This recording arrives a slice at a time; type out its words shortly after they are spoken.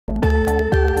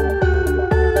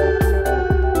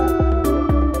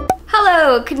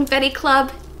Hello, Confetti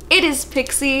Club. It is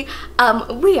Pixie.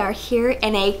 We are here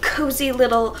in a cozy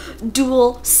little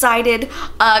dual-sided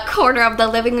corner of the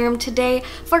living room today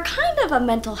for kind of a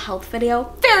mental health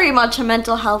video. Very much a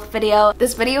mental health video.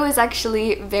 This video is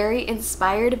actually very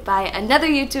inspired by another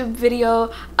YouTube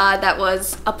video that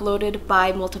was uploaded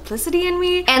by Multiplicity and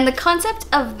me. And the concept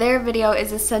of their video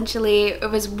is essentially,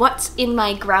 it was what's in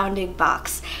my grounding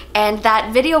box. And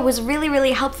that video was really,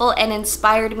 really helpful and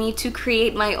inspired me to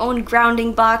create my own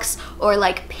grounding box, or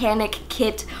like panic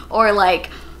kit, or like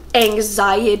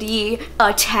anxiety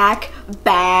attack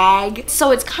bag.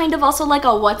 So it's kind of also like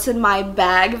a what's in my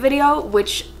bag video,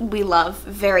 which we love.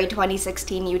 Very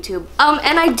 2016 YouTube.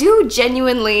 And I do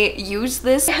genuinely use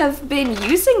this. I have been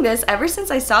using this ever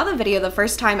since I saw the video the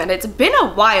first time, and it's been a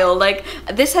while. Like,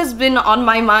 this has been on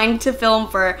my mind to film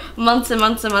for months and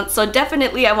months and months. So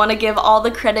definitely I want to give all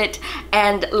the credit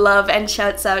and love and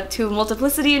shouts out to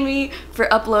Multiplicity and me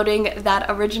for uploading that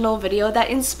original video that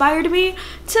inspired me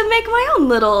to make my own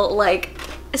little like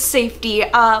safety,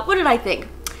 what did I think?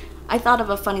 I thought of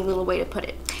a funny little way to put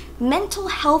it. Mental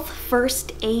health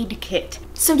first aid kit.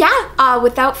 So yeah,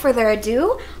 without further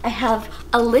ado, I have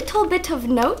a little bit of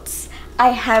notes. I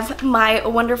have my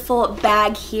wonderful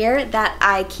bag here that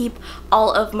I keep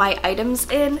all of my items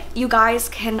in. You guys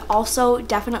can also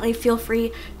definitely feel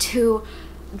free to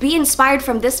be inspired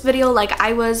from this video like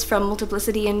I was from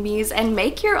Multiplicity and me's, and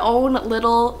make your own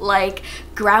little like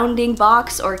grounding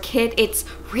box or kit. It's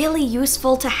really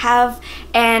useful to have,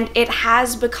 and it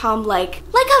has become like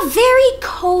a very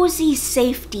cozy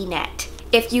safety net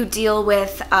if you deal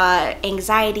with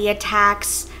anxiety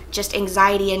attacks, just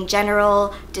anxiety in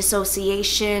general,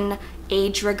 dissociation,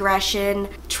 age regression,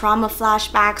 trauma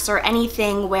flashbacks, or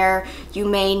anything where you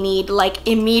may need like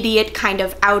immediate kind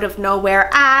of out of nowhere,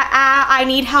 I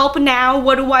need help now,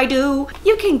 what do I do?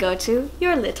 You can go to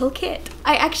your little kit.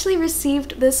 I actually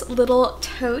received this little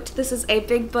tote. This is a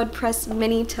Big Bud Press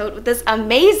mini tote with this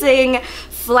amazing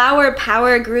flower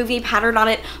power groovy pattern on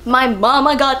it. My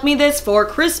mama got me this for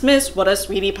Christmas. What a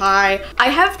sweetie pie. I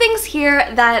have things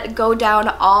here that go down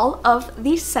all of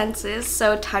the senses.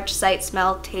 So touch, sight,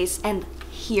 smell, taste, and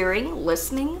hearing,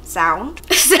 listening, sound.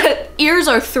 Ears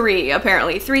are three,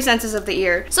 apparently. 3 senses of the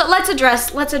ear. So let's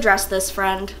address this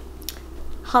friend.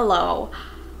 Hello.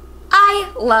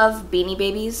 I love Beanie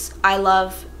Babies. I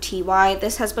love TY.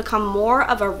 This has become more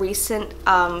of a recent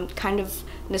kind of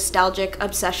nostalgic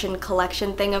obsession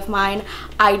collection thing of mine.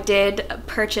 I did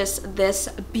purchase this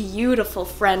beautiful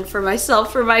friend for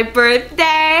myself for my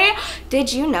birthday.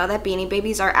 Did you know that Beanie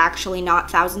Babies are actually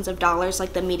not thousands of dollars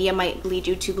like the media might lead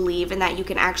you to believe, and that you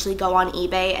can actually go on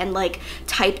eBay and like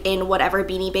type in whatever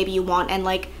Beanie Baby you want, and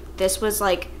like this was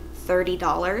like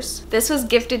 $30. This was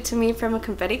gifted to me from a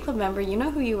Confetti Club member. You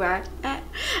know who you are.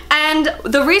 And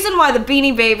the reason why the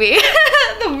Beanie Baby,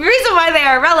 the reason why they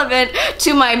are relevant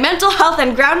to my mental health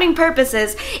and grounding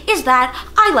purposes is that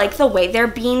I like the way their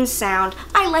beans sound.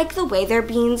 I like the way their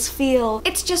beans feel.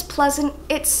 It's just pleasant.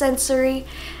 It's sensory.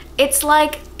 It's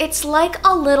like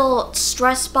a little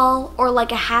stress ball or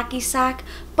like a hacky sack,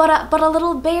 but a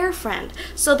little bear friend.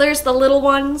 So there's the little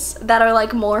ones that are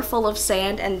like more full of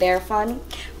sand and they're fun.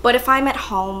 But if I'm at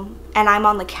home and I'm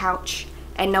on the couch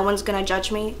and no one's gonna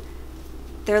judge me,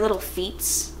 their little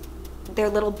feets, their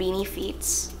little beanie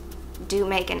feets do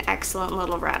make an excellent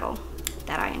little rattle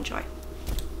that I enjoy.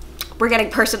 We're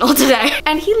getting personal today.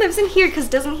 And he lives in here because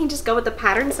doesn't he just go with the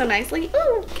pattern so nicely?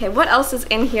 Ooh. Okay, what else is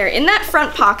in here? In that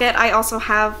front pocket, I also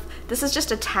have, this is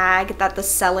just a tag that the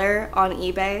seller on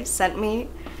eBay sent me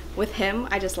with him.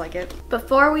 I just like it.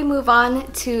 Before we move on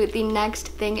to the next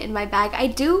thing in my bag, I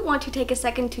do want to take a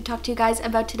second to talk to you guys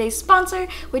about today's sponsor,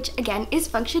 which again is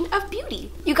Function of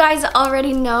Beauty. You guys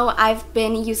already know I've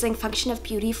been using Function of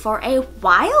Beauty for a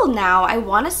while now. I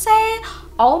want to say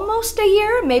almost a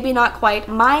year, maybe not quite.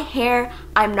 My hair,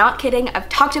 I'm not kidding, I've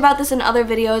talked about this in other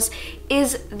videos,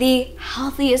 is the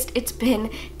healthiest it's been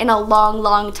in a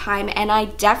long time, and I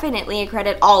definitely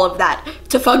credit all of that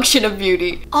to Function of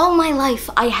Beauty. All my life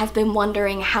I have been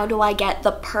wondering, how do I get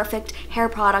the perfect hair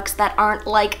products that aren't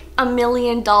like $1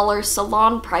 million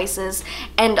salon prices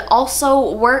and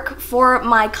also work for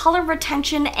my color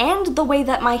retention and the way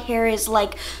that my hair is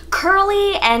like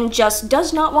curly and just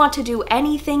does not want to do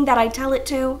anything that I tell it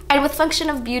to. And with Function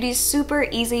of Beauty's super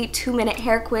easy 2-minute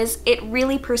hair quiz, it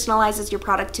really personalizes your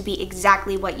product to be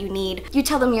exactly what you need. You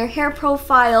tell them your hair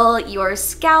profile, your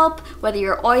scalp, whether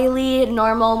you're oily,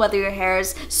 normal, whether your hair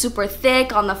is super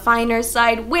thick, on the finer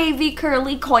side, wavy,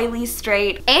 curly, coily,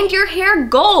 straight, and your hair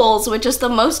goals, which is the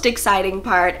most exciting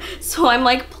part. So I'm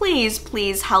like,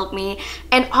 please help me.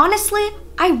 And honestly,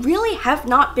 I really have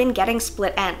not been getting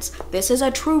split ends. This is a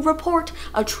true report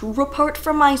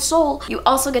from my soul. You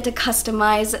also get to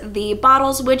customize the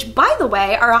bottles, which by the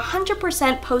way are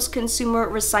 100% post-consumer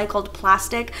recycled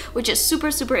plastic, which is super,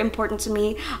 super important to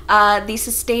me. The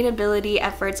sustainability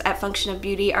efforts at Function of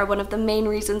Beauty are one of the main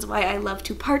reasons why I love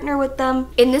to partner with them.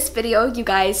 In this video, you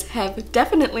guys have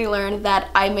definitely learned that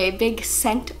I'm a big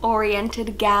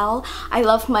scent-oriented gal. I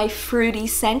love my fruity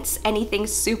scents, anything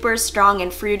super strong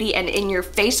and fruity and in your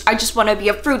face. I just want to be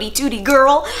a fruity tooty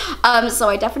girl. So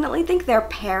I definitely think their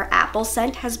pear apple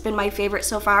scent has been my favorite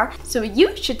so far. So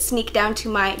you should sneak down to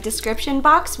my description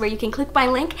box where you can click my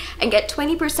link and get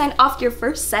 20% off your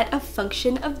first set of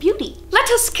Function of Beauty. Let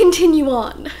us continue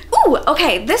on. Ooh,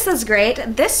 okay, this is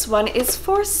great. This one is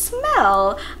for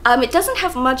smell. It doesn't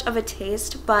have much of a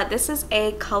taste, but this is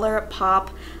a ColourPop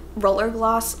roller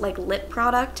gloss like lip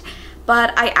product,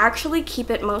 but I actually keep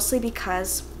it mostly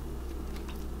because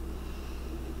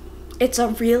it's a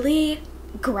really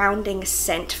grounding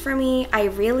scent for me. I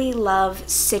really love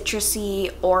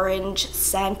citrusy orange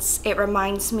scents. It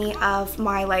reminds me of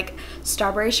my like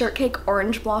strawberry shortcake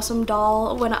orange blossom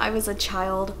doll when I was a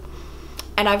child.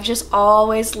 And I've just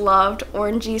always loved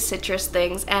orangey citrus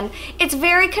things, and it's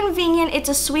very convenient. It's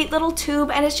a sweet little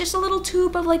tube, and it's just a little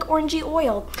tube of like orangey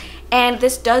oil. And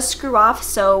this does screw off,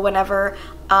 so whenever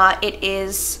it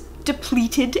is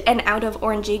depleted and out of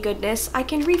orangey goodness, I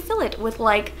can refill it with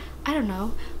like, I don't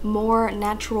know, more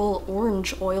natural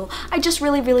orange oil. I just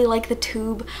really, really like the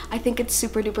tube. I think it's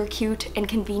super duper cute and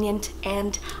convenient,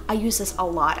 and I use this a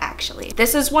lot actually.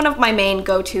 This is one of my main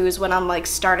go-tos when I'm like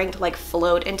starting to like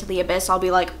float into the abyss. I'll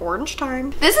be like, orange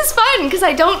time. This is fun because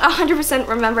I don't 100%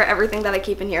 remember everything that I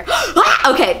keep in here.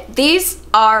 Okay, these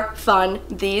are fun.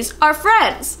 These are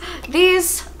friends.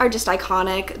 These are just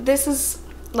iconic. This is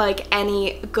like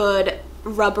any good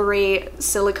rubbery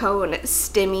silicone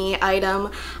stimmy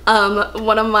item.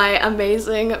 One of my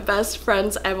amazing best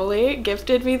friends, Emily,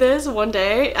 gifted me this one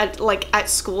day at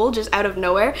school, just out of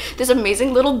nowhere. This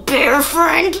amazing little bear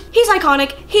friend. He's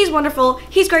iconic, he's wonderful,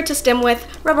 he's great to stim with.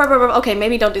 Okay,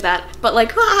 maybe don't do that, but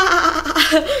like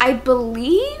I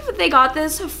believe they got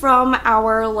this from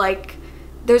our like,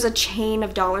 there's a chain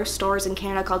of dollar stores in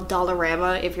Canada called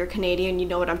Dollarama. If you're Canadian, you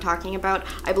know what I'm talking about.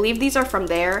 I believe these are from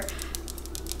there.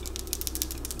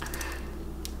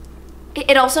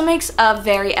 It also makes a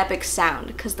very epic sound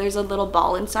because there's a little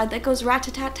ball inside that goes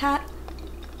rat-a-tat-tat.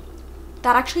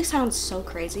 That actually sounds so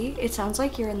crazy. It sounds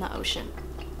like you're in the ocean.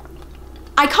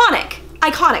 Iconic!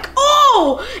 Iconic.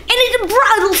 Oh! And it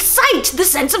brought sight! The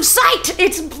sense of sight!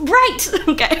 It's bright!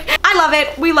 Okay. I love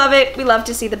it. We love it. We love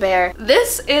to see the bear.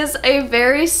 This is a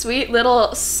very sweet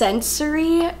little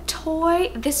sensory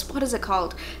toy. This, what is it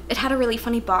called? It had a really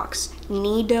funny box.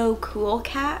 Nido Cool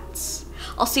Cats.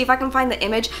 I'll see if I can find the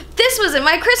image. This was in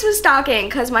my Christmas stocking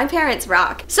because my parents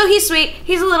rock. So he's sweet.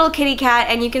 He's a little kitty cat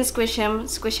and you can squish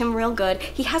him real good.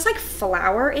 He has like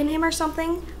flour in him or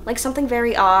something, like something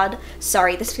very odd.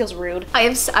 Sorry, this feels rude. I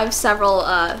have several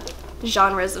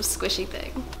genres of squishy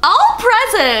thing. All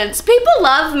presents! People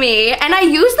love me and I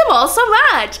use them all so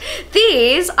much.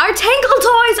 These are Tangle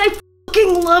toys. I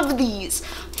fucking love these.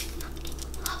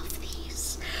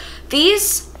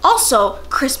 These also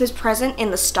Christmas present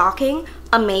in the stocking.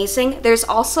 Amazing. There's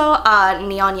also a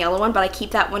neon yellow one, but I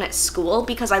keep that one at school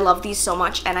because I love these so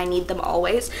much and I need them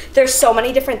always. There's so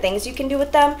many different things you can do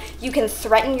with them. You can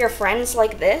threaten your friends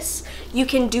like this. You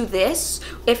can do this.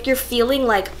 If you're feeling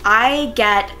like, I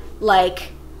get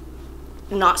like,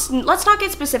 let's not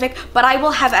get specific, but I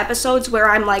will have episodes where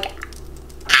I'm like,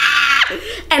 ah!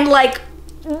 And like,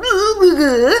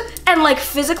 and like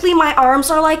physically my arms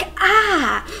are like,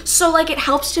 ah. So like it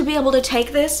helps to be able to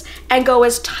take this and go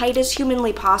as tight as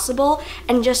humanly possible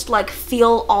and just like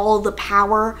feel all the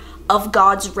power of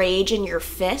God's rage in your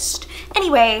fist.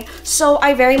 Anyway, so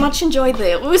I very much enjoy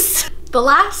those. The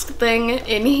last thing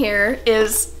in here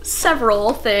is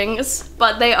several things,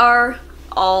 but they are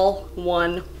all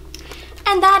one.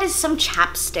 And that is some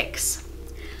chapsticks.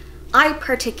 I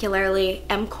particularly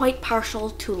am quite partial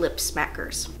to lip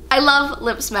smackers. I love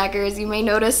lip smackers. You may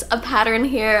notice a pattern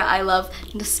here. I love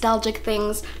nostalgic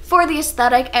things for the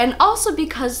aesthetic and also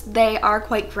because they are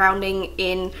quite grounding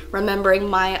in remembering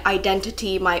my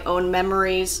identity, my own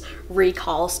memories,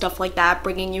 recall, stuff like that,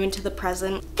 bringing you into the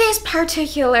present. These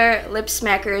particular lip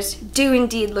smackers do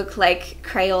indeed look like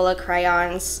Crayola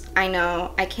crayons. I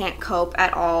know, I can't cope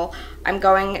at all. I'm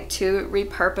going to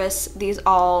repurpose these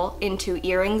all into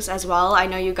earrings as well. I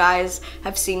know you guys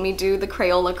have seen me do the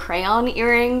Crayola crayon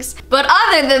earrings feelings. But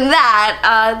other than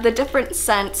that, the different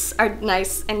scents are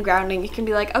nice and grounding. You can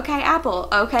be like, okay, apple,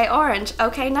 okay, orange,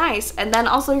 okay, nice. And then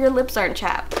also your lips aren't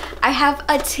chapped. I have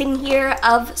a tin here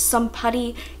of some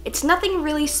putty. It's nothing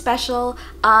really special.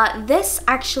 This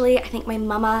actually, I think my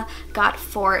mama got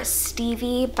for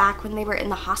Stevie back when they were in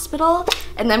the hospital.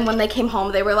 And then when they came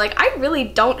home, they were like, I really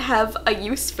don't have a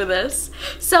use for this.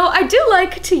 So I do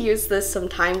like to use this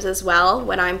sometimes as well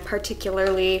when I'm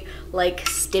particularly like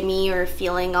stimmy or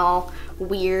feeling all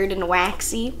weird and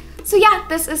waxy. So yeah,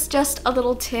 this is just a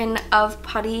little tin of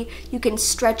putty. You can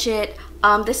stretch it.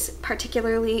 This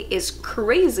particularly is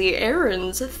Crazy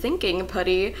Ahrens Thinking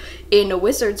Putty in a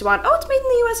Wizard's Wand. Oh, it's made in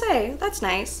the USA. That's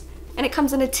nice. And it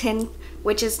comes in a tin,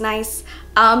 which is nice.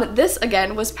 This,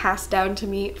 again, was passed down to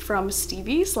me from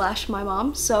Stevie / my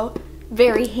mom, so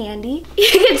very handy. You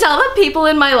can tell that people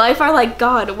in my life are like,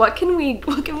 God, what can we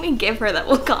give her that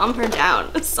will calm her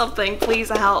down? Something, please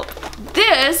help.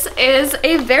 This is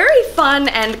a very fun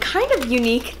and kind of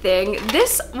unique thing.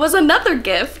 This was another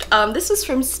gift. This was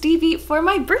from Stevie for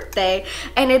my birthday,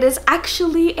 and it is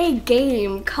actually a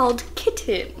game called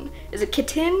Kitten. Is it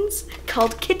Kittens?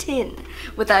 Called Kitten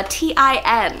with a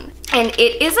T-I-N. And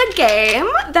it is a game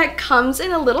that comes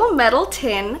in a little metal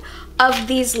tin of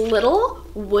these little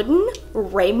wooden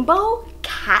rainbow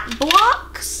cat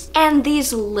blocks and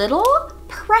these little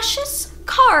precious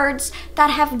cards that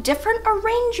have different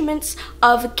arrangements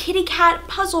of kitty cat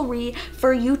puzzlery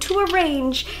for you to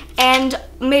arrange. And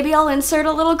maybe I'll insert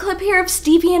a little clip here of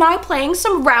Stevie and I playing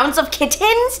some rounds of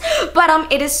kittens.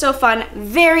 But it is so fun,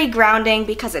 very grounding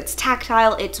because it's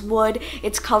tactile, it's wood,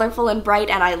 it's colorful and bright,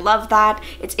 and I love that.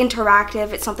 It's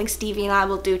interactive, it's something Stevie and I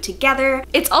will do together.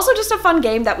 It's also just a fun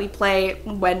game that we play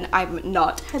when I'm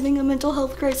not having a mental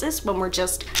health crisis, when we're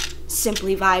just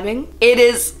simply vibing. It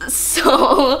is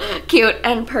so cute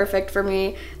and perfect for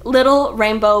me. Little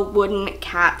rainbow wooden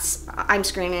cats. I'm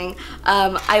screaming.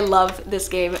 I love this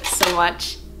game so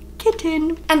much.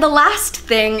 Kitten. And the last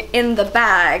thing in the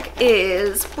bag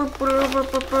is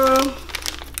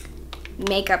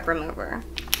makeup remover.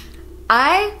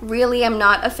 I really am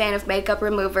not a fan of makeup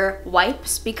remover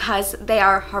wipes because they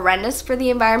are horrendous for the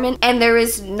environment and there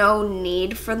is no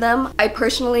need for them. I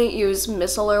personally use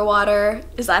micellar water.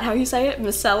 Is that how you say it?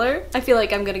 Micellar? I feel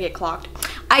like I'm gonna get clocked.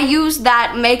 I use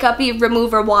that makeup-y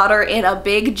remover water in a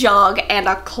big jug and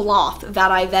a cloth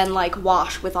that I then like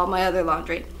wash with all my other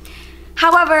laundry.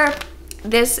 However,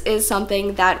 this is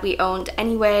something that we owned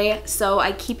anyway, so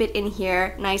I keep it in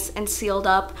here nice and sealed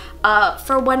up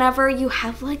for whenever you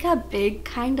have like a big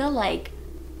kind of like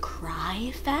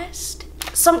cry fest.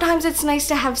 Sometimes it's nice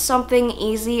to have something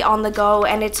easy on the go,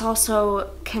 and it's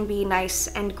also can be nice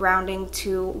and grounding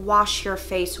to wash your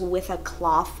face with a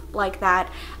cloth like that.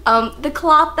 The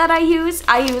cloth that I use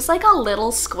like a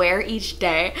little square each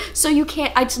day, so you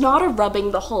can't, it's not a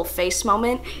rubbing the whole face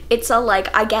moment. It's a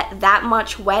like, I get that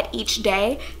much wet each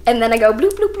day, and then I go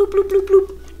bloop, bloop, bloop, bloop, bloop,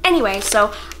 bloop. Anyway,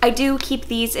 so I do keep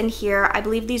these in here. I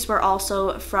believe these were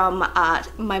also from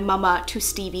my mama to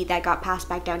Stevie that got passed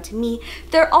back down to me.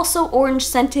 They're also orange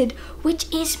scented,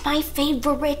 which is my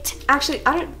favorite. Actually,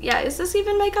 is this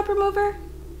even makeup remover?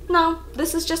 No,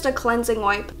 this is just a cleansing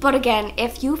wipe. But again,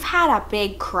 if you've had a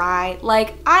big cry,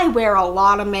 like I wear a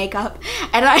lot of makeup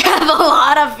and I have a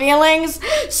lot of feelings,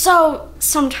 so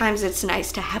sometimes it's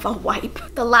nice to have a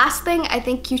wipe. The last thing I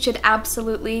think you should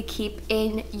absolutely keep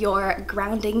in your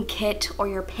grounding kit or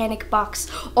your panic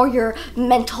box or your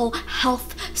mental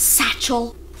health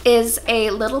satchel is a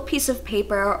little piece of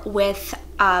paper with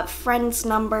friends'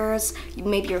 numbers,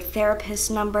 maybe your therapist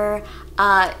number,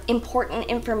 important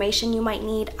information you might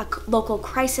need, a local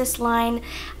crisis line.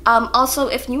 Also,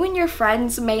 if you and your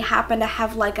friends may happen to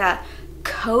have like a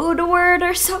code word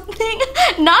or something.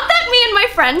 Not that me and my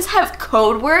friends have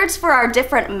code words for our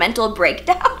different mental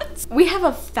breakdowns. We have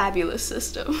a fabulous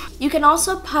system. You can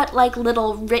also put like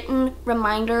little written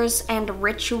reminders and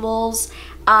rituals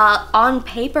on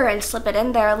paper and slip it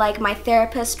in there. Like my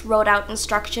therapist wrote out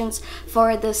instructions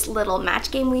for this little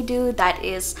match game we do that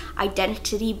is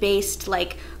identity based,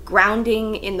 like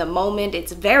grounding in the moment.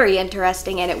 It's very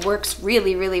interesting and it works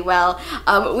really, really well.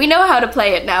 We know how to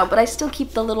play it now, but I still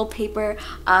keep the little paper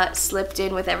slipped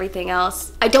in with everything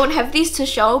else. I don't have these to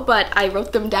show, but I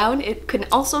wrote them down. It can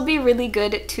also be really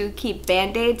good to keep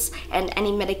band-aids and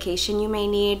any medication you may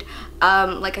need.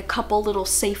 Like a couple little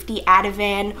safety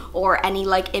Ativan or any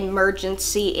like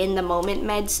emergency in the moment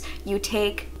meds you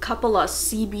take, a couple of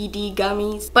CBD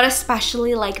gummies, but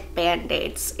especially like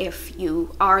band-aids if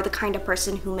you are the kind of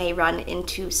person who may run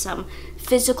into some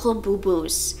physical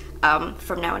boo-boos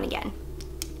from now and again.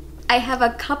 I have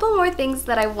a couple more things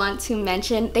that I want to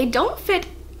mention. They don't fit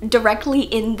directly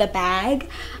in the bag,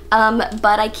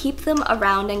 but I keep them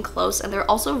around and close, and they're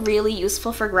also really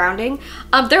useful for grounding.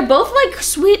 They're both like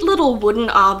sweet little wooden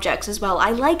objects as well.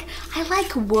 I like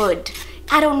wood.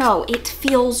 I don't know, it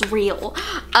feels real.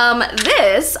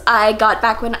 This I got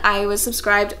back when I was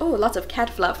subscribed, oh, lots of cat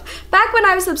fluff. Back when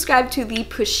I was subscribed to the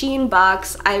Pusheen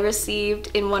box, I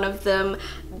received in one of them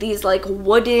these like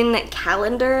wooden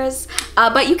calendars,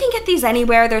 but you can get these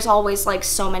anywhere. There's always like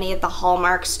so many at the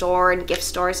Hallmark store and gift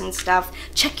stores and stuff.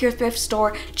 Check your thrift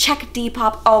store, check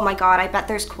Depop. Oh my god, I bet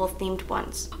there's cool themed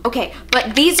ones. Okay,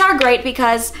 but these are great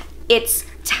because it's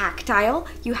tactile.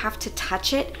 You have to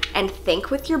touch it and think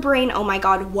with your brain, oh my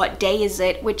god, what day is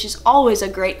it? Which is always a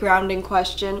great grounding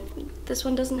question. This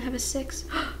one doesn't have a 6.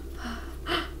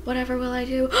 Whatever will I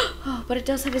do? But it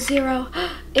does have a 0.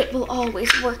 It will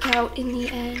always work out in the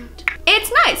end.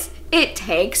 It's nice. It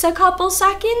takes a couple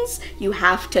seconds. You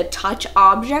have to touch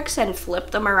objects and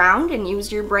flip them around and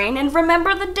use your brain and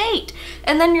remember the date.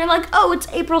 And then you're like, oh, it's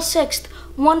April 6th.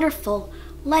 Wonderful.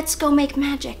 Let's go make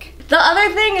magic. The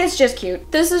other thing is just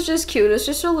cute. This is just cute. It's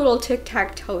just a little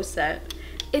tic-tac-toe set.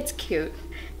 It's cute.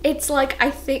 It's like,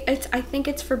 I think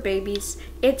it's for babies.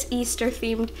 It's Easter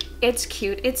themed. It's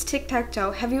cute. It's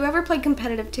tic-tac-toe. Have you ever played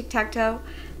competitive tic-tac-toe?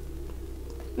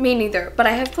 Me neither, but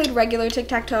I have played regular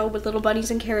tic-tac-toe with little bunnies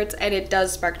and carrots, and it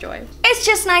does spark joy. It's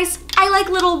just nice. I like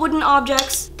little wooden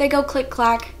objects. They go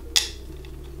click-clack.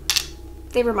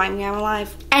 They remind me I'm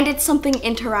alive. And it's something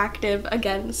interactive.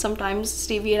 Again, sometimes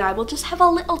Stevie and I will just have a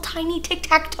little tiny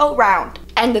tic-tac-toe round.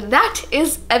 And that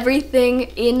is everything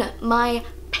in my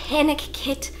Panic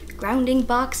Kit grounding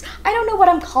box. I don't know what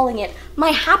I'm calling it. My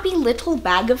happy little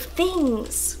bag of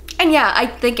things. And yeah, I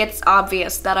think it's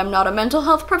obvious that I'm not a mental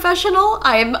health professional.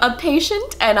 I am a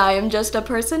patient, and I am just a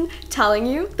person telling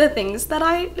you the things that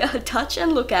I touch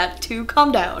and look at to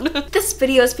calm down. This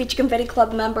video's Feature Confetti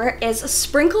Club member is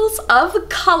Sprinkles of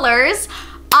Colors.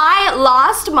 I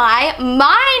lost my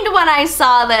mind when I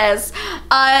saw this.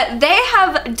 They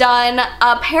have done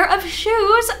a pair of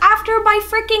shoes after my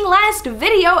freaking last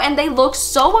video, and they look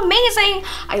so amazing.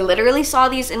 I literally saw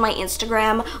these in my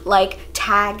Instagram, like,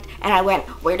 tagged, and I went,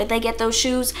 where did they get those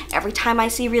shoes? Every time I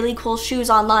see really cool shoes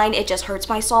online, it just hurts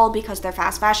my soul because they're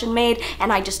fast fashion made,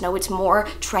 and I just know it's more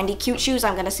trendy, cute shoes.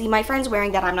 I'm gonna see my friends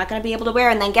wearing that I'm not gonna be able to wear,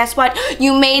 and then guess what?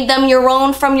 You made them your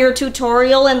own from your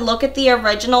tutorial, and look at the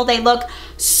original. They look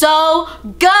so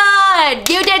good.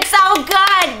 You did so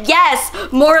good.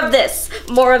 Yes, more of this,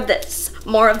 more of this,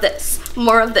 more of this,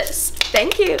 more of this.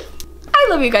 Thank you. I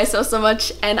love you guys so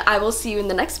much, and I will see you in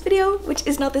the next video, which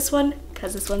is not this one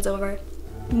because this one's over.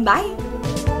 Bye.